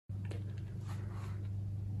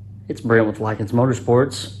It's Brent with Lykins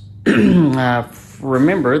Motorsports. I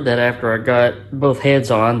remembered that after I got both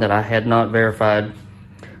heads on that I had not verified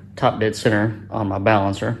top dead center on my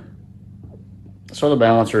balancer. So the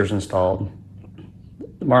balancer is installed.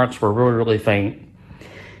 The marks were really faint,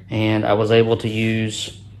 and I was able to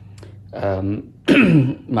use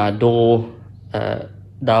my dual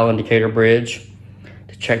dial indicator bridge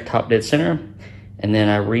to check top dead center, and then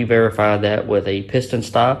I re-verified that with a piston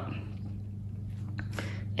stop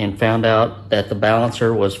and found out that the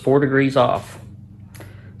balancer was 4 degrees off.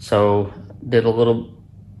 So did a little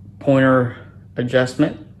pointer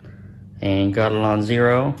adjustment and got it on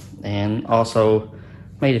 0, and also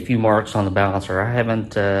made a few marks on the balancer. I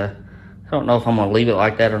don't know if I'm gonna leave it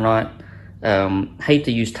like that or not. Hate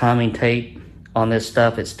to use timing tape on this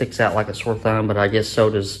stuff. It sticks out like a sore thumb, but I guess so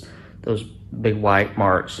does those big white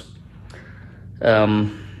marks.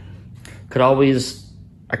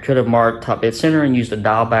 I could have marked top dead center and used a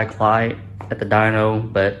dial back light at the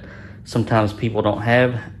dyno, but sometimes people don't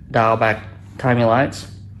have dial back timing lights,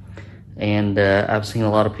 and I've seen a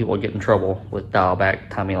lot of people get in trouble with dial back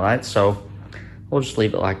timing lights, so we'll just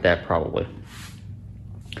leave it like that probably.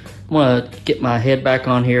 I'm gonna get my head back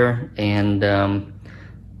on here, and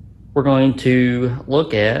we're going to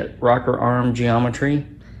look at rocker arm geometry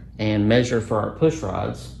and measure for our push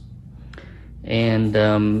rods.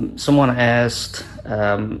 And someone asked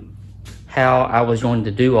how I was going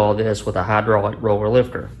to do all this with a hydraulic roller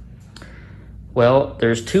lifter. Well,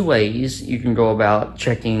 there's 2 ways you can go about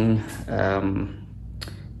checking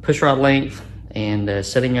push rod length and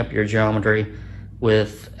setting up your geometry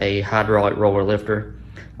with a hydraulic roller lifter.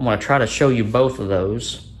 I'm going to try to show you both of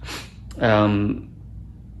those. The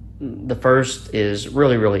first is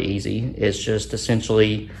really easy. It's just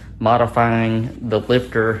essentially modifying the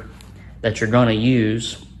lifter that you're going to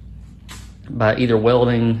use by either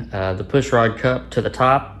welding the push rod cup to the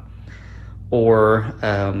top, or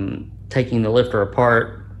taking the lifter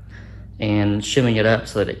apart and shimming it up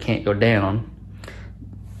so that it can't go down.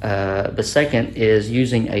 The second is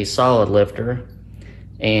using a solid lifter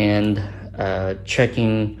and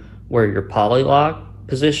checking where your poly lock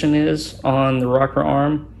position is on the rocker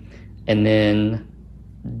arm, and then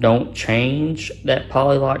don't change that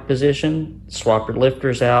poly lock position. Swap your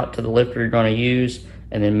lifters out to the lifter you're going to use,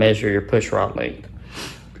 and then measure your push rod length.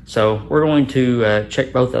 So we're going to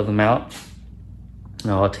check both of them out.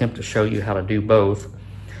 And I'll attempt to show you how to do both,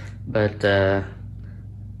 but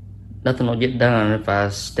nothing will get done if I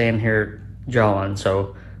stand here jawing,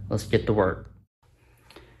 so let's get to work.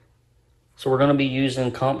 So we're going to be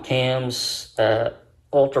using Comp Cam's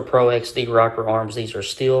Ultra Pro XD rocker arms. These are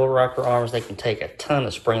steel rocker arms. They can take a ton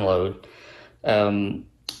of spring load,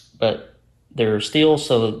 but they're steel,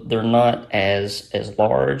 so they're not as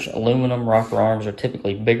large. Aluminum rocker arms are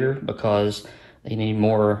typically bigger because they need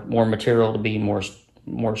more material to be more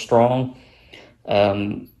strong,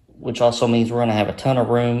 which also means we're going to have a ton of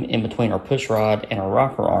room in between our push rod and our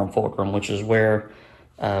rocker arm fulcrum, which is where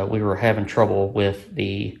we were having trouble with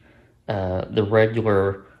the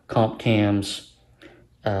regular Comp Cam's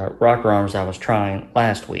rocker arms I was trying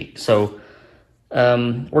last week. So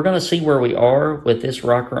we're going to see where we are with this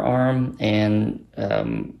rocker arm, and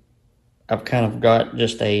I've kind of got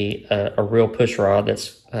just a real push rod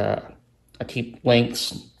that's I keep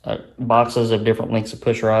lengths, boxes of different lengths of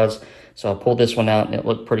push rods. So I pulled this one out and it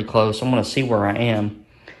looked pretty close. I'm going to see where I am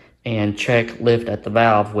and check lift at the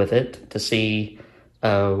valve with it to see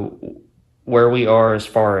where we are as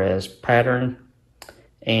far as pattern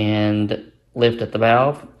and lift at the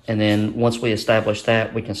valve. And then once we establish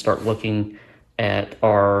that, we can start looking at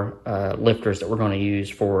our lifters that we're going to use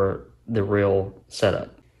for the real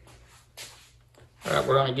setup. All right,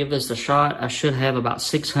 we're going to give this a shot. I should have about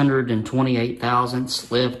 628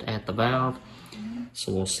 thousandths lift at the valve,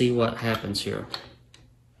 so we'll see what happens here.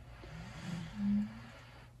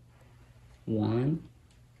 1,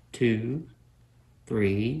 2,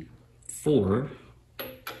 3, 4,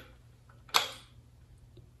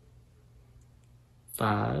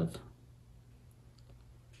 5,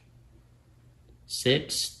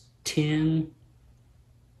 6, 10,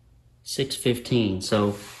 6, 15.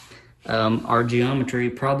 So our geometry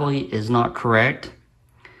probably is not correct.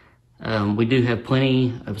 We do have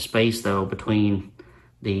plenty of space though between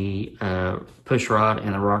the push rod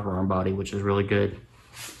and the rocker arm body, which is really good.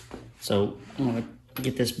 So I'm going to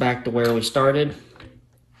get this back to where we started.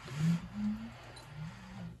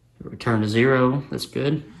 Return to 0, that's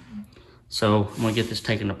good. So I'm going to get this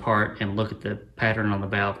taken apart and look at the pattern on the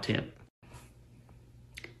valve tip.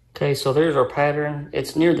 Okay, so there's our pattern.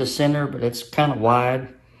 It's near the center, but it's kind of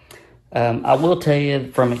wide. I will tell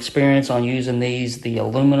you from experience on using these, the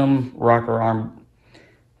aluminum rocker arm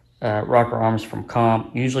rocker arms from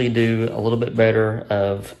comp usually do a little bit better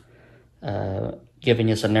of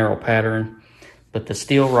giving us a narrow pattern, but the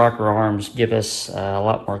steel rocker arms give us a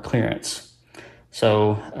lot more clearance.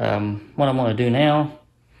 So what I'm going to do now,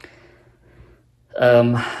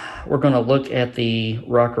 we're going to look at the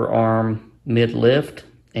rocker arm mid-lift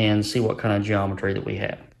and see what kind of geometry that we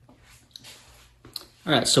have.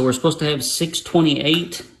 All right, so we're supposed to have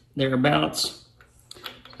 628 thereabouts.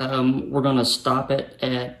 We're going to stop it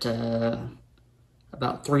at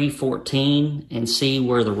about 314 and see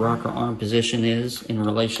where the rocker arm position is in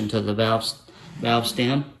relation to the valve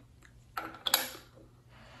stem.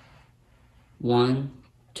 1,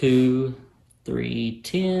 2, 3,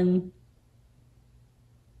 10.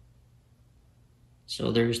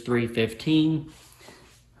 So there's 315.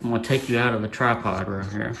 I'm going to take you out of the tripod right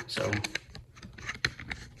here. So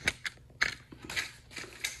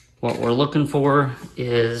what we're looking for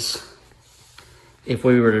is, if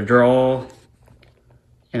we were to draw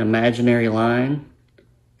an imaginary line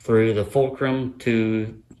through the fulcrum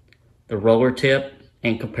to the roller tip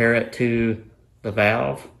and compare it to the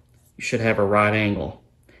valve, you should have a right angle.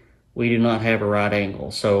 We do not have a right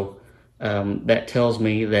angle, so that tells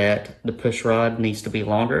me that the push rod needs to be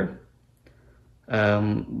longer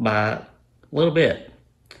by a little bit.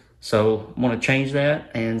 So I'm going to change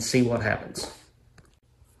that and see what happens.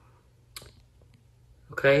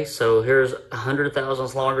 Okay, so here's 100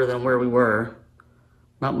 thousandths longer than where we were.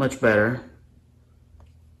 Not much better.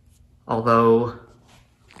 Although,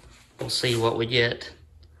 we'll see what we get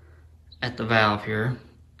at the valve here.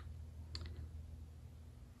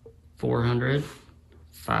 400,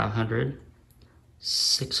 500,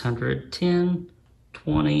 600, 10,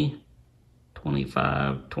 20,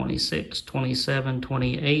 25, 26, 27,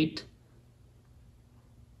 28,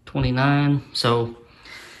 29. So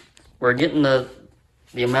we're getting the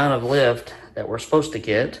amount of lift that we're supposed to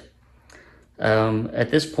get.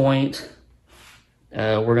 At this point,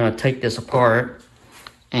 we're going to take this apart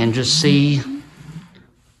and just see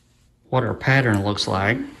what our pattern looks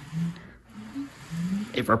like.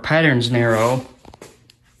 If our pattern's narrow,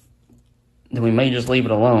 then we may just leave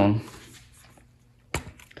it alone.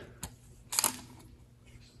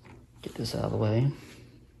 Get this out of the way.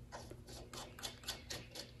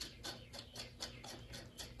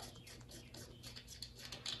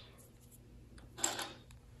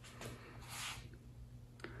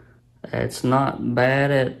 It's not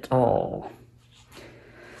bad at all.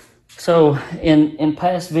 So in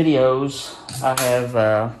past videos,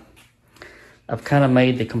 I've kind of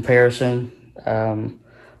made the comparison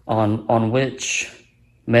on which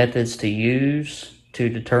methods to use to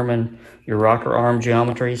determine your rocker arm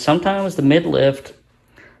geometry. Sometimes the mid lift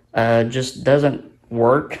just doesn't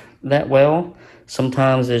work that well.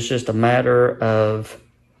 Sometimes it's just a matter of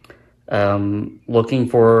looking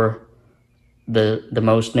for the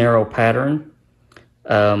most narrow pattern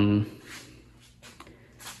and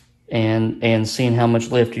seeing how much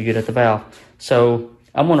lift you get at the valve. So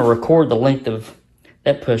I'm going to record the length of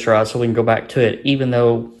that push rod so we can go back to it. Even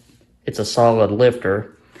though it's a solid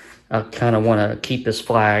lifter, I kind of want to keep this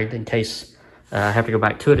flagged in case I have to go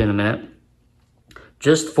back to it in a minute.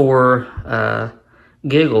 Just for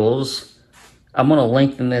giggles, I'm going to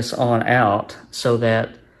lengthen this on out so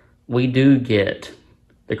that we do get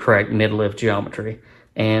the correct mid-lift geometry,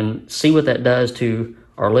 and see what that does to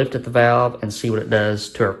our lift at the valve and see what it does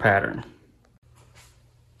to our pattern.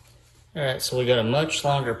 All right, so we got a much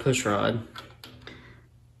longer push rod.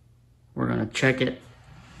 We're going to check it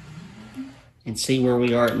and see where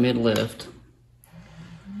we are at mid-lift.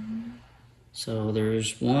 So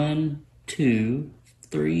there's 1, 2,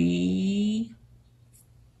 3,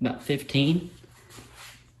 about 15. I'm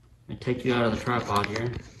going to take you out of the tripod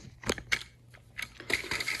here.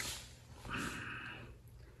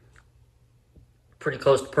 Pretty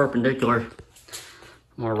close to perpendicular.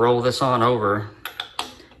 I'm going to roll this on over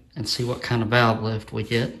and see what kind of valve lift we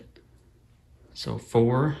get. So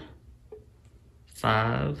 4,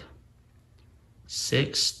 5,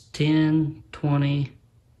 6, 10, 20,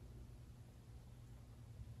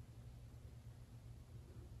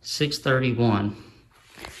 631.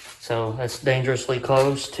 So that's dangerously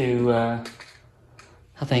close to,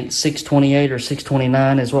 I think 628 or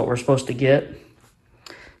 629 is what we're supposed to get.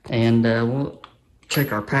 And we'll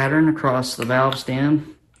check our pattern across the valve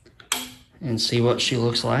stem and see what she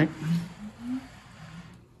looks like.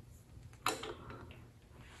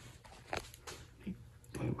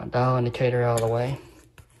 Move my dial indicator out of the way.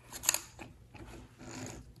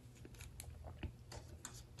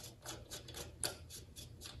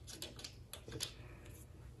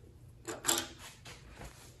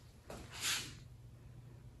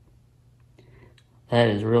 That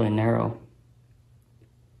is really narrow.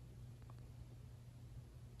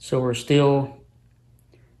 So we're still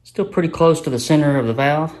pretty close to the center of the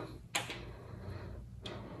valve.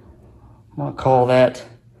 I'm gonna call that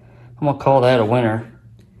a winner.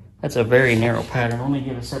 That's a very narrow pattern. Let me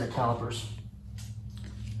get a set of calipers.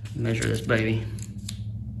 Measure this baby.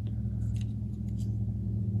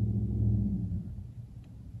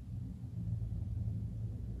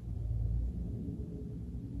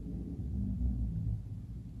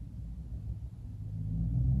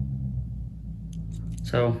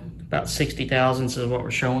 So about 60 thousandths is what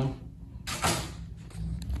we're showing.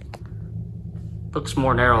 Looks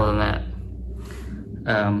more narrow than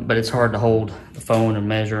that, but it's hard to hold the phone and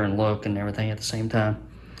measure and look and everything at the same time.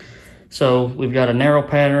 So we've got a narrow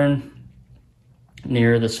pattern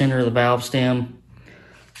near the center of the valve stem.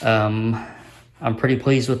 I'm pretty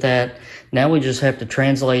pleased with that. Now we just have to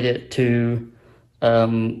translate it to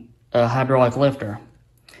a hydraulic lifter.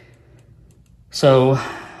 So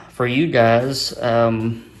for you guys, let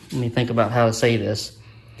me think about how to say this.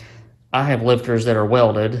 I have lifters that are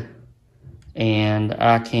welded, and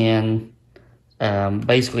I can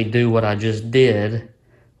basically do what I just did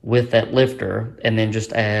with that lifter and then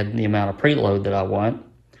just add the amount of preload that I want.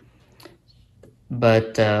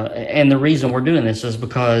 But and the reason we're doing this is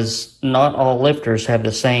because not all lifters have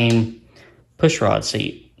the same pushrod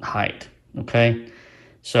seat height, okay?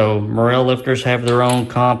 So Morel lifters have their own,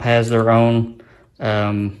 Comp has their own.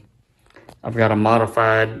 I've got a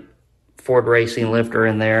modified Ford Racing lifter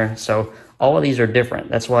in there. So all of these are different.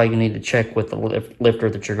 That's why you need to check with the lifter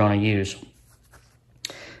that you're going to use.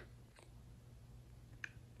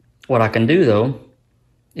 What I can do though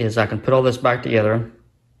is I can put all this back together.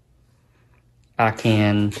 I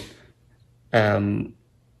can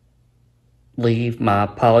leave my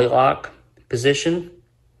polylock position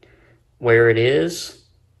where it is,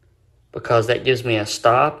 because that gives me a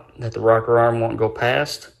stop that the rocker arm won't go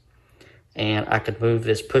past. And I could move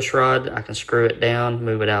this push rod, I can screw it down,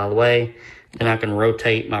 move it out of the way. Then I can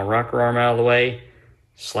rotate my rocker arm out of the way,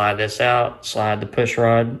 slide this out, slide the push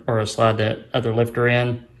rod, or slide the other lifter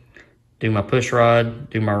in, do my push rod,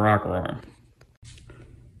 do my rocker arm.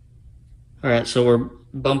 All right, so we're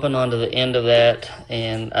bumping onto the end of that,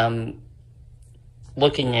 and I'm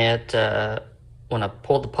looking at, when I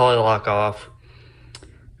pulled the polylock off,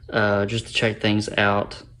 just to check things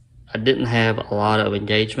out, I didn't have a lot of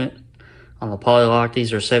engagement on the polylock.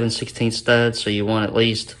 These are 7/16 studs, so you want at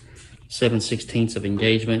least 7/16 of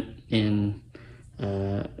engagement in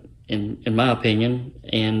my opinion.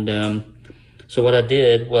 And so what I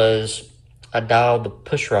did was I dialed the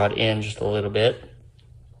push rod in just a little bit,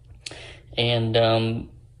 and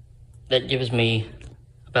that gives me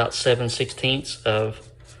about 7/16 of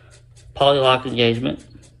polylock engagement,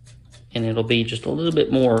 and it'll be just a little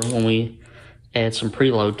bit more when we add some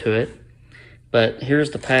preload to it. But here's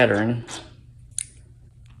the pattern.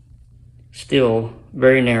 Still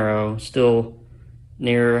very narrow, still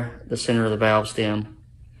near the center of the valve stem,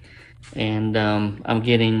 and I'm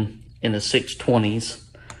getting in the 620s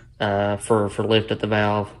for lift at the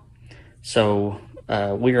valve. So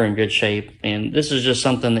we are in good shape, and this is just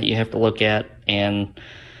something that you have to look at and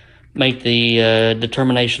make the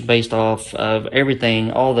determination based off of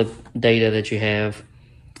everything, all the data that you have,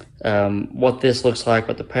 what this looks like,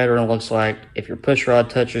 what the pattern looks like, if your push rod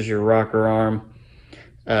touches your rocker arm,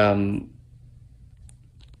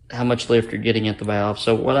 how much lift you're getting at the valve.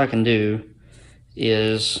 So what I can do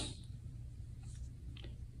is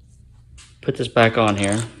put this back on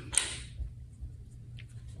here,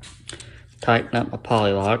 tighten up my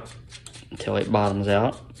polylock until it bottoms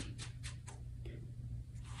out,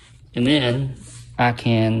 and then I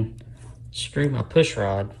can screw my push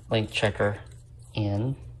rod length checker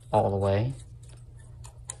in all the way.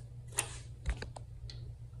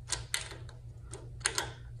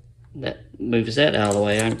 That moves that out of the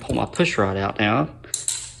way. I can pull my push rod out now,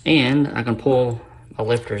 and I can pull my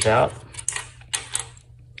lifters out.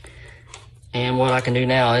 And what I can do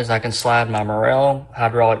now is I can slide my Morel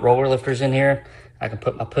hydraulic roller lifters in here. I can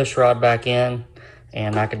put my push rod back in,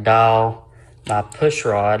 and I can dial my push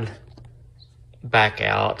rod back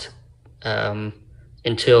out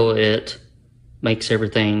until it makes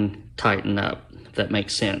everything tighten up, if that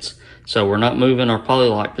makes sense. So we're not moving our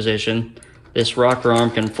polylock position. This rocker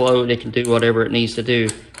arm can float, it can do whatever it needs to do,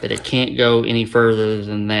 but it can't go any further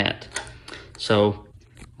than that. So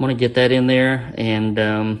I'm gonna get that in there,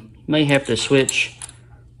 and may have to switch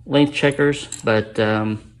length checkers, but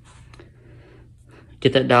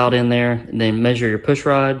get that dialed in there, and then measure your push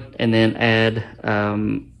rod, and then add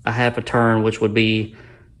a half a turn, which would be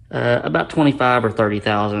about 25 or 30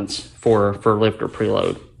 thousandths for lift or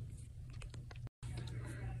preload.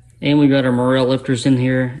 And we got our Morel lifters in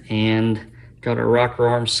here and got our rocker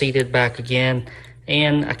arm seated back again.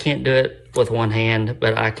 And I can't do it with one hand,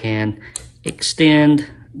 but I can extend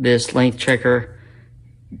this length checker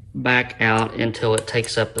back out until it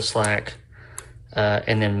takes up the slack,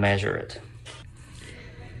 and then measure it.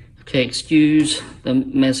 Okay, excuse the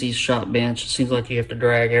messy shop bench. It seems like you have to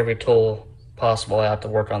drag every tool possible out to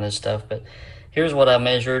work on this stuff, but here's what I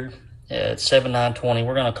measured at 7/9/20.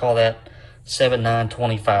 We're gonna call that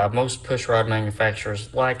 7/9/25. Most pushrod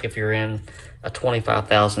manufacturers like if you're in a 25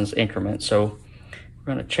 thousandths increment. So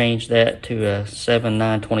we're gonna change that to a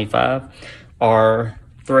 7/9/25. Our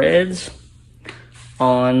threads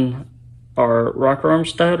on our rocker arm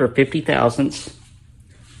stud are 50 thousandths,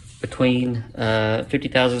 between 50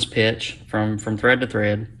 thousandths pitch from thread to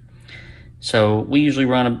thread. So we usually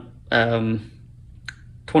run a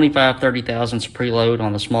 25, 30 thousandths preload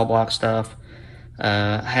on the small block stuff.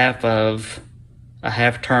 A half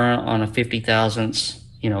turn on a 50 thousandths,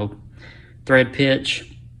 thread pitch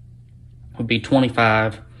would be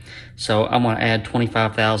 25. So I'm gonna add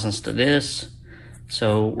 25 thousandths to this.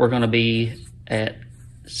 So we're gonna be at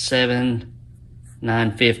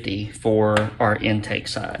 7/950 for our intake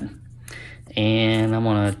side. And I'm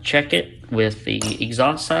gonna check it with the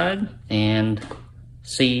exhaust side and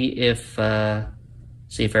see if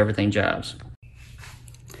everything jives.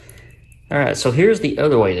 All right, so here's the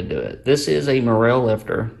other way to do it. This is a Morel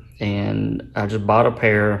lifter, and I just bought a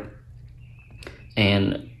pair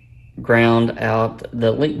and ground out.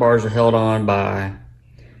 The link bars are held on by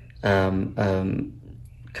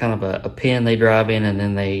kind of a pin they drive in, and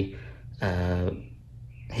then they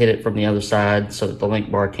hit it from the other side so that the link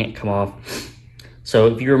bar can't come off. So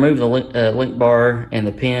if you remove the link bar and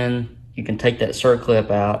the pin, you can take that circlip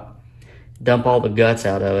out, dump all the guts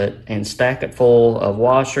out of it, and stack it full of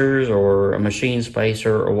washers or a machine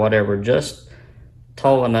spacer or whatever, just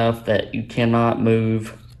tall enough that you cannot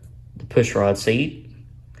move the pushrod seat,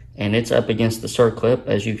 and it's up against the circlip,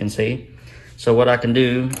 as you can see. So what I can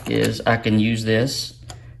do is I can use this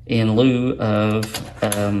in lieu of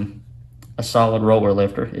a solid roller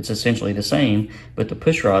lifter. It's essentially the same, but the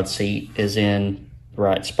pushrod seat is in the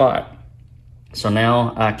right spot. So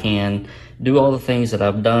now I can do all the things that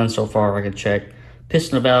I've done so far. I can check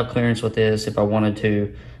piston and valve clearance with this if I wanted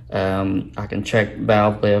to. I can check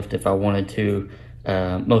valve lift if I wanted to.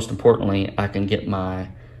 Most importantly, I can get my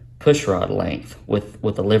pushrod length with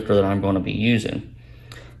the lifter that I'm going to be using.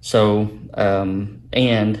 So,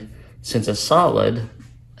 and since it's solid,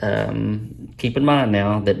 keep in mind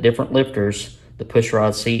now that different lifters, the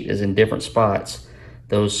pushrod seat is in different spots.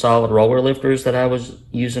 Those solid roller lifters that I was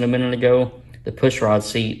using a minute ago, the pushrod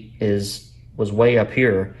seat was way up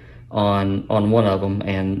here on one of them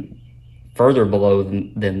and further below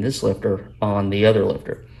than this lifter on the other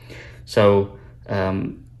lifter. So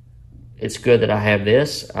it's good that I have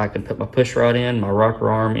this. I can put my pushrod in, my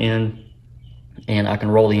rocker arm in, and I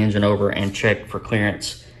can roll the engine over and check for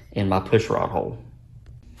clearance in my pushrod hole.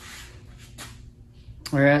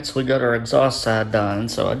 All right, so we got our exhaust side done.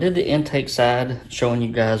 So I did the intake side, showing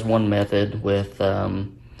you guys one method with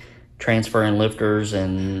transferring lifters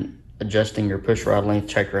and adjusting your pushrod length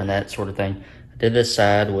checker and that sort of thing. I did this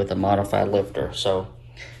side with a modified lifter, so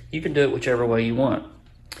you can do it whichever way you want.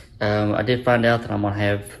 I did find out that I'm gonna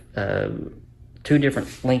have two different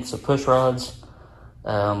lengths of pushrods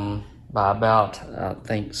by about, I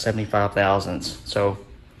think, 75 thousandths. So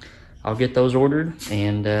I'll get those ordered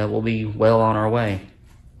and we'll be well on our way.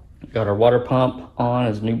 Got our water pump on,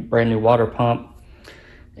 it's a brand new water pump,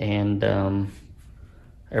 and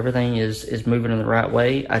everything is moving in the right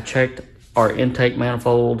way. I checked our intake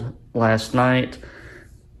manifold last night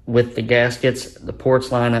with the gaskets. The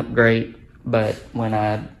ports line up great, but when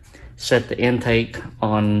I set the intake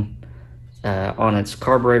on its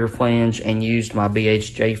carburetor flange and used my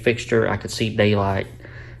BHJ fixture, I could see daylight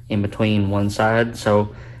in between one side.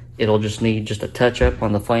 So it'll just need just a touch up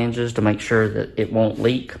on the flanges to make sure that it won't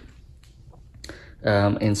leak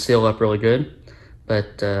and seal up really good.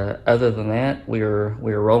 But other than that, we're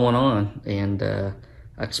rolling on, and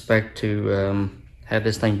I expect to have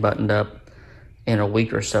this thing buttoned up in a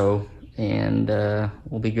week or so, and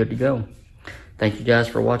we'll be good to go. Thank you guys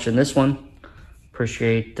for watching this one.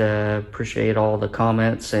 Appreciate all the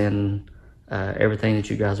comments and everything that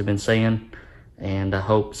you guys have been saying, and I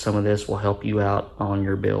hope some of this will help you out on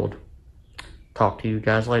your build. Talk to you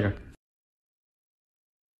guys later.